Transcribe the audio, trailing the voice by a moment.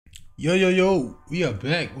Yo, we are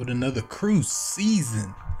back with another cruise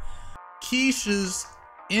season. Keisha's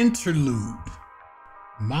interlude.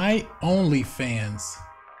 My OnlyFans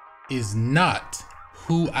is not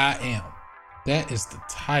who I am. That is the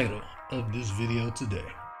title of this video today.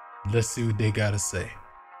 Let's see what they gotta say.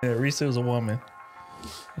 Yeah, Risa was a woman,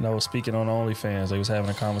 and I was speaking on OnlyFans. They was having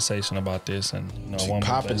a conversation about this, and a woman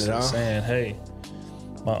was saying, "Hey,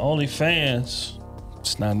 my OnlyFans,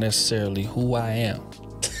 it's not necessarily who I am."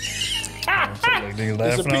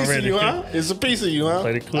 It's a piece of you, huh? It's a piece of you, huh?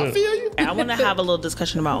 Play the clip. I feel you. I want to have a little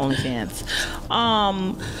discussion about OnlyFans.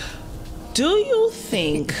 Do you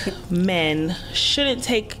think men shouldn't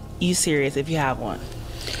take you serious if you have one?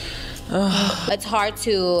 It's hard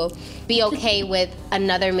to be okay with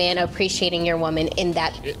another man appreciating your woman in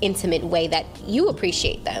that intimate way that you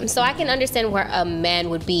appreciate them. So I can understand where a man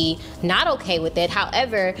would be not okay with it.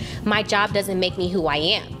 However, my job doesn't make me who I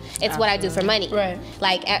am. It's what I do for money. Right.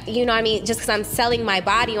 Like, you know what I mean? Just because I'm selling my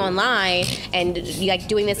body online and like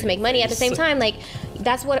doing this to make money at the same time, like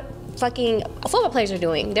that's what fucking football players are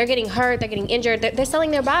doing. They're getting hurt, they're getting injured, they're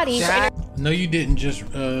selling their bodies. No, you didn't just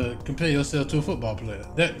compare yourself to a football player.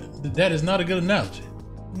 That is not a good analogy.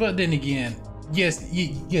 But then again, yes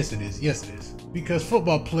it is. Because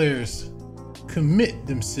football players commit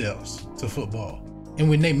themselves to football. And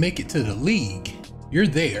when they make it to the league, you're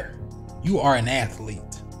there. You are an athlete.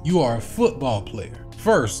 You are a football player,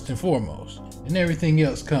 first and foremost. And everything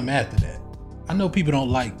else come after that. I know people don't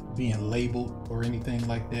like being labeled or anything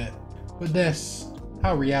like that, but that's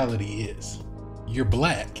how reality is. You're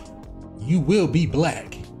black. You will be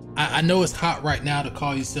black. I know it's hot right now to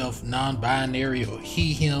call yourself non-binary or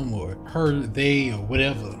he, him, or her, they, or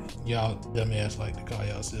whatever y'all dumbass like to call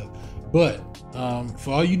yourself. But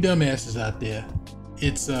for all you dumbasses out there,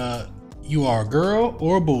 it's you are a girl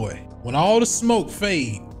or a boy. When all the smoke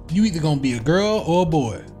fade, you either gonna be a girl or a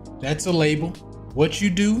boy. That's a label. What you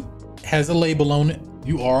do has a label on it.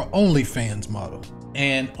 You are an OnlyFans model.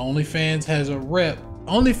 And OnlyFans has a rep.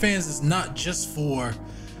 OnlyFans is not just for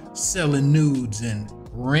selling nudes and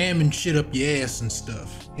ramming shit up your ass and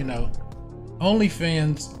stuff, you know.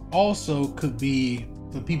 OnlyFans also could be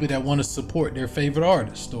for people that want to support their favorite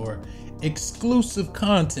artist or exclusive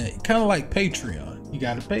content, kind of like Patreon. You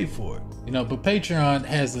got to pay for it, you know. But Patreon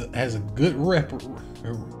has a good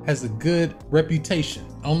reputation.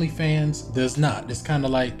 OnlyFans does not. It's kind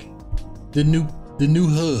of like the new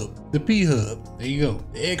hub, the P hub. There you go.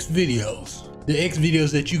 The X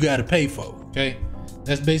videos that you got to pay for. Okay,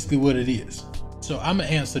 that's basically what it is. So I'm gonna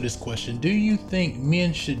answer this question. Do you think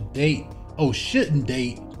men should date or shouldn't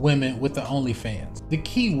date women with the OnlyFans? The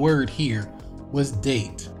key word here was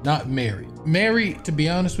date, not marry. Marry, to be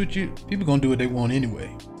honest with you, people gonna do what they want anyway.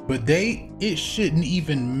 But date, it shouldn't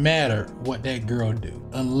even matter what that girl do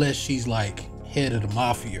unless she's like head of the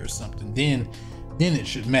mafia or something. Then it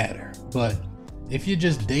should matter. But if you're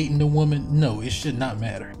just dating the woman, no, it should not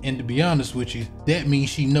matter. And to be honest with you, that means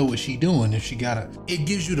she know what she doing. If she it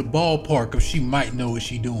gives you the ballpark of she might know what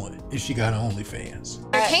she doing if she got an OnlyFans.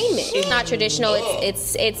 Entertainment. It's not traditional.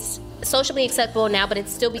 It's socially acceptable now, but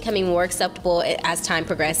it's still becoming more acceptable as time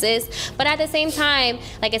progresses. But at the same time,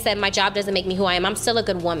 like I said, my job doesn't make me who I am. I'm still a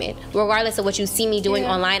good woman. Regardless of what you see me doing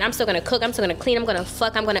online, I'm still gonna cook, I'm still gonna clean, I'm gonna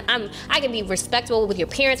fuck, I can be respectable with your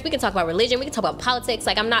parents. We can talk about religion, we can talk about politics.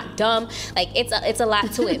 Like, I'm not dumb. Like, it's a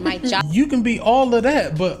lot to it. My job. You can be all of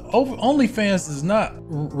that, but OnlyFans is not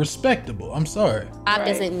respectable. I'm sorry. Job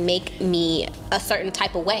doesn't make me a certain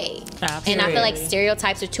type of way. Absolutely. And I feel like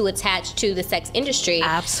stereotypes are too attached to the sex industry.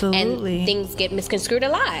 Absolutely. And things get misconstrued a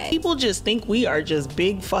lot. People just think we are just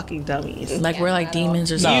big fucking dummies. Like we're like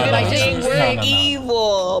demons or something. We're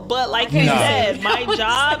evil. But like you said, my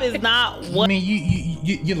job is not what. I mean,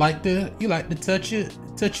 you like to touch your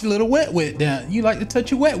little wet down. You like to touch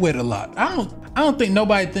your wet a lot. I don't think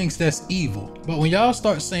nobody thinks that's evil. But when y'all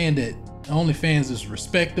start saying that OnlyFans is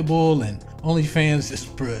respectable and OnlyFans is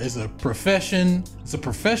a profession,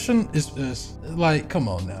 it's like, come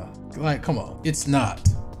on now. Like, come on. It's not.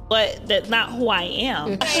 But that's not who I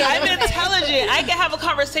am. I'm intelligent. I can have a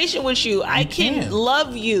conversation with you. I can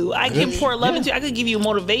love you. I can pour love into you. I could give you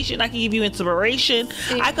motivation. I can give you inspiration.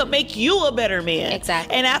 I could make you a better man.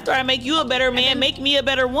 Exactly. And after I make you a better man, make me a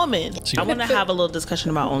better woman. I want to have a little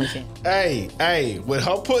discussion about OnlyFans. Hey, with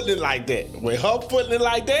her putting it like that,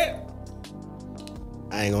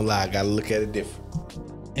 I ain't gonna lie, I gotta look at it different.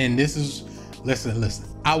 And this is, listen.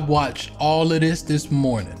 I watched all of this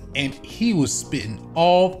morning, and he was spitting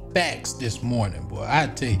all facts this morning, boy. I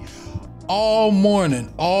tell you, all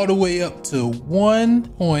morning, all the way up to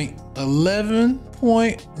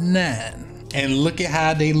 1.11.9. And look at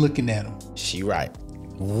how they looking at him. She right.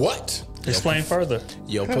 What? Explain further.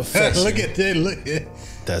 Your profession. Look at that. Look at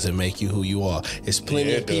doesn't make you who you are. It's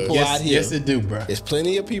plenty of people out here. Yes, it do, bro. There's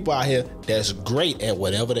plenty of people out here that's great at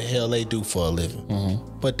whatever the hell they do for a living,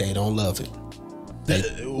 but they don't love it.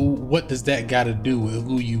 What does that got to do with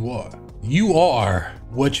who you are? You are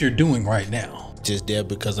what you're doing right now. Just there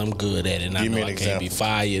because I'm good at it. And I know I can't be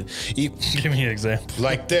fired. Give me an example.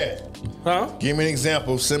 Like that. Huh? Give me an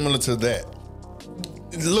example similar to that.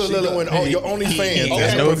 Look, your OnlyFans.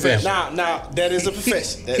 That's no profession. Now, that is a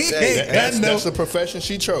profession. That's the profession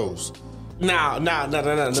she chose. No.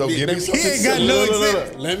 So give me some. He ain't got no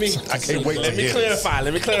example. I can't wait. Let me clarify.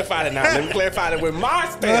 Let me clarify that now. Let me clarify that with my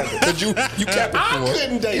standards. Cause you capping for I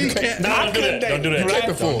couldn't date. Don't do that. Don't do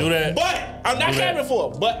that. Don't do that. But I'm not capping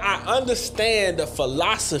for. But I understand the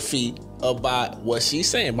philosophy about what she's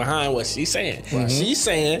saying, behind what she's saying. She's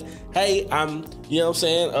saying, hey, you know what I'm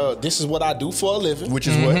saying? This is what I do for a living. Which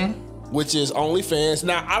is what? Which is OnlyFans.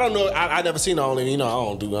 Now, I don't know. I never seen the Only. You know,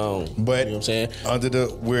 I don't. But you know what I'm saying? Under the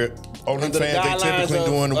OnlyFans, they typically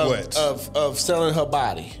doing what? Of selling her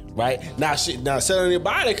body, right? Now selling her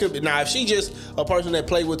body could be, now if she just a person that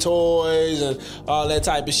play with toys and all that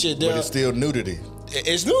type of shit. But it's still nudity.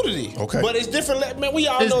 It's nudity. Okay. But it's different. Man, we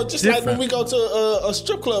all know, just like when we go to a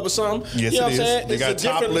strip club or something. Yes, you know it is. what I'm saying? They got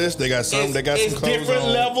topless. They got some. They got some clothes different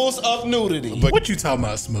on. levels of nudity. But What you talking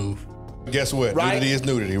about, Smooth? guess what? Right? Nudity is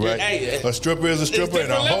nudity, right? Hey, a stripper is a stripper,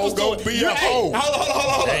 and a hoe go be a hoe.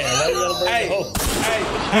 Hold on. Hey,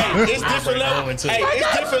 it's different levels. Hey,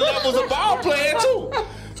 it's different levels of ball playing too.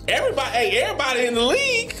 Everybody in the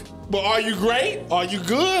league. But are you great? Are you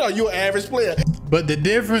good? Are you an average player? But the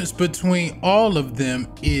difference between all of them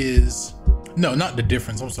is, no, not the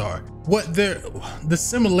difference. I'm sorry. The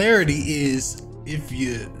similarity is, if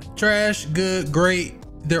you're trash, good, great,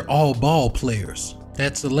 they're all ball players.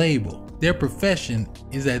 That's a label. Their profession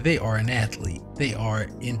is that they are an athlete. They are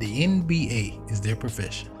in the NBA is their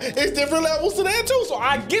profession. It's different levels to that too. So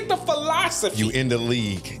I get the philosophy. You in the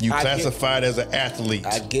league. You classified as an athlete.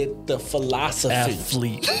 I get the philosophy.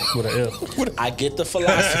 Athlete with an F. I get the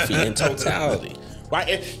philosophy in totality.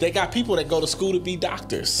 Right? They got people that go to school to be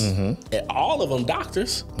doctors. And all of them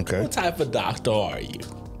doctors. Okay. What type of doctor are you?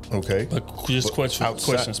 Okay. But just question,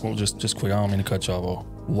 Smooth, just quick. I don't mean to cut you off.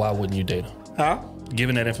 Why wouldn't you date him? Huh?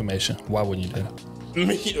 Given that information, why wouldn't you date him?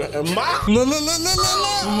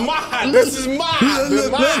 This is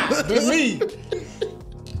me.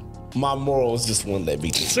 My morals just wouldn't let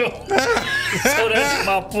me do. So that's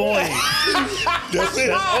my point. That's it. That's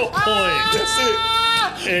my point. That's it.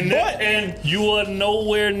 And you are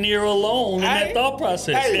nowhere near alone in that thought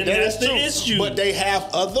process. And that's the issue. But they have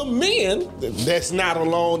other men that's not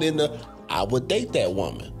alone in the, I would date that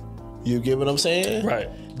woman. You get what I'm saying? Right.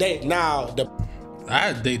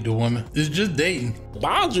 I'd date the woman. It's just dating.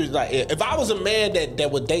 Boundaries, like if I was a man that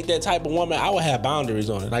would date that type of woman, I would have boundaries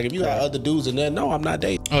on it. Like if you had other dudes in there, no, I'm not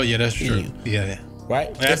dating. Oh yeah, that's true. Yeah.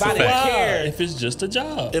 Right? That's if I a didn't fact. care, If it's just a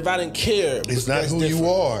job. if I didn't care, It's not who different. you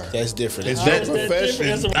are. That's different. It's That's your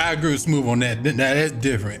profession. I agree with Smooth on that. That's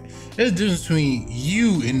different. There's a difference between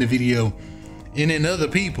you in the video and then other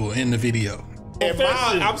people in the video.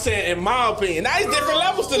 I'm saying, in my opinion, now it's different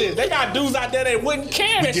levels to this. They got dudes out there that wouldn't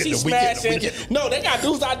care that she's smashing. No, they got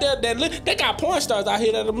dudes out there they got porn stars out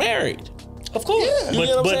here that are married. Of course. Yeah. You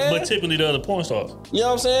know what I'm saying? But typically the other porn stars. You know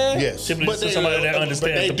what I'm saying? Yes. Typically somebody that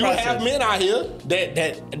understands they the do process. have men out here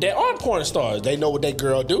that aren't porn stars. They know what that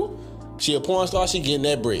girl do. She a porn star. She getting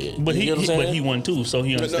that bread. But you know what I'm saying? but he won too, so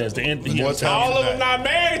he understands the end. All of them not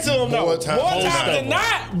married to him though. More times than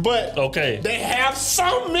not. But okay, they have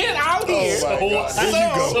some men out here. Oh my God. There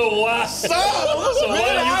you go. So why?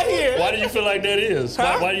 Why do you feel like that is?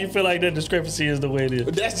 Huh? Why do you feel like that discrepancy is the way it is?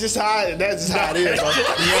 That's just how it is. Bro.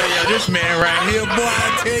 Yeah, this man right here, boy,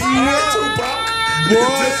 I tell you what. Boy,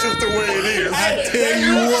 That's just the way it is. I tell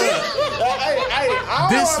you what.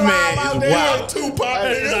 This man is wild.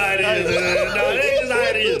 That's how it is. No, that ain't how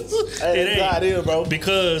it is. It ain't how it is, bro.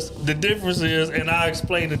 Because the difference is, and I'll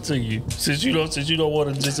explain it to you, since you don't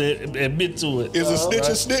want to just admit to it. Is a snitch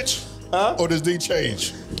a snitch? Huh? Or does he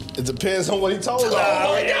change? It depends on what he told us.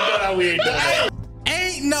 We ain't done that.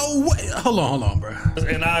 Ain't no way. Hold on, bro.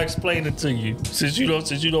 And I'll explain it to you, since you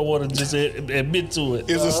don't want to just admit to it.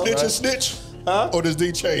 Is a snitch a snitch? Huh? Or does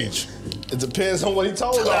he change? It depends on what he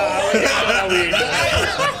told us.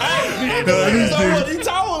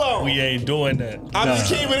 We ain't doing that. I'm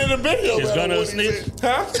just keeping it in the video. Is Gunna a snitch?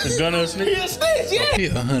 Huh? Is Gunna a snitch? He a snitch, yeah. He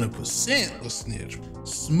 100% a snitch.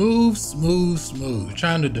 Smooth.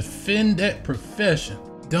 Trying to defend that profession.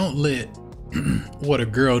 Don't let what a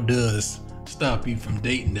girl does stop you from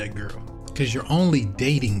dating that girl. Because you're only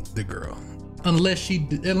dating the girl. Unless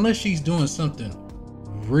she's doing something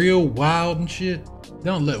real wild and shit,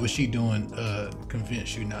 don't let what she doing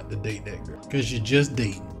convince you not to date that girl. Cause you're just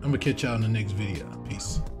dating. I'm gonna catch y'all in the next video.